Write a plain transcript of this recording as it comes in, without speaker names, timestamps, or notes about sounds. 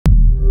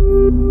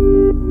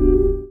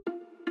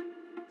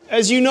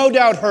As you no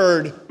doubt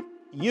heard,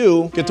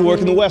 you get to work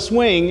in the West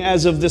Wing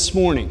as of this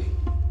morning.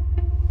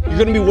 You're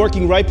going to be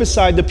working right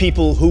beside the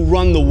people who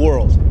run the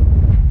world.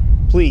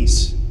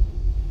 Please,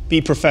 be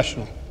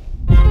professional.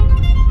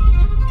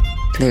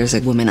 There's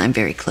a woman I'm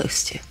very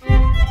close to.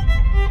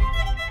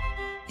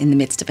 In the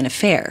midst of an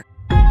affair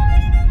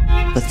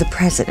with the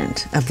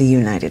President of the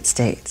United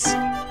States.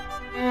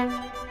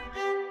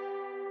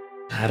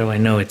 How do I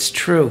know it's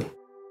true?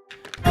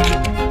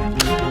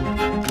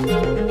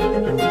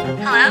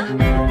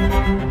 Hello?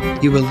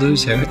 You will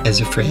lose her as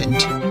a friend.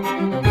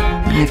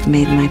 I've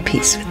made my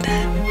peace with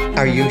that.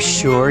 Are you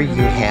sure you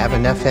have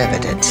enough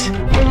evidence?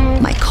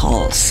 My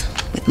calls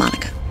with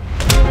Monica.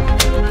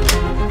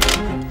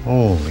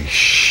 Holy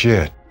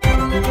shit.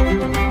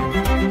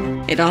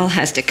 It all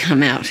has to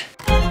come out.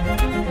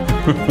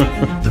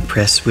 The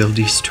press will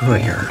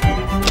destroy her.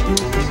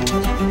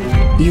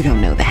 You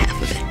don't know the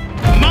half of it.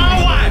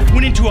 My wife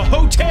went into a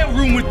hotel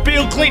room with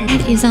Bill Clinton.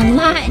 That is a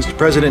lie. Mr.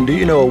 President, do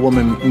you know a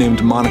woman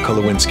named Monica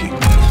Lewinsky?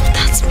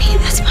 That's me.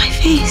 That's my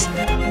face.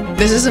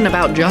 This isn't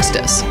about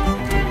justice.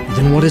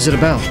 Then what is it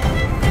about?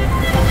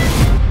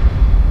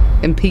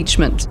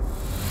 Impeachment.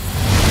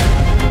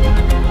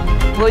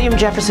 William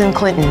Jefferson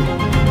Clinton,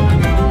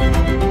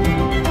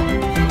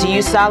 do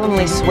you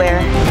solemnly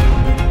swear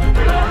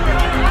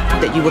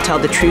that you will tell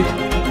the truth,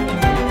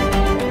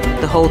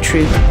 the whole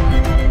truth,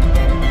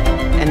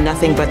 and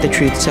nothing but the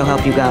truth, so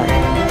help you God?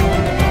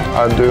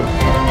 I do.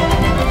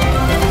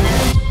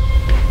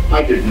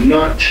 I did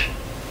not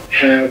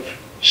have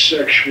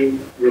sexual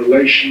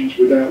relations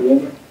with that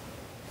woman.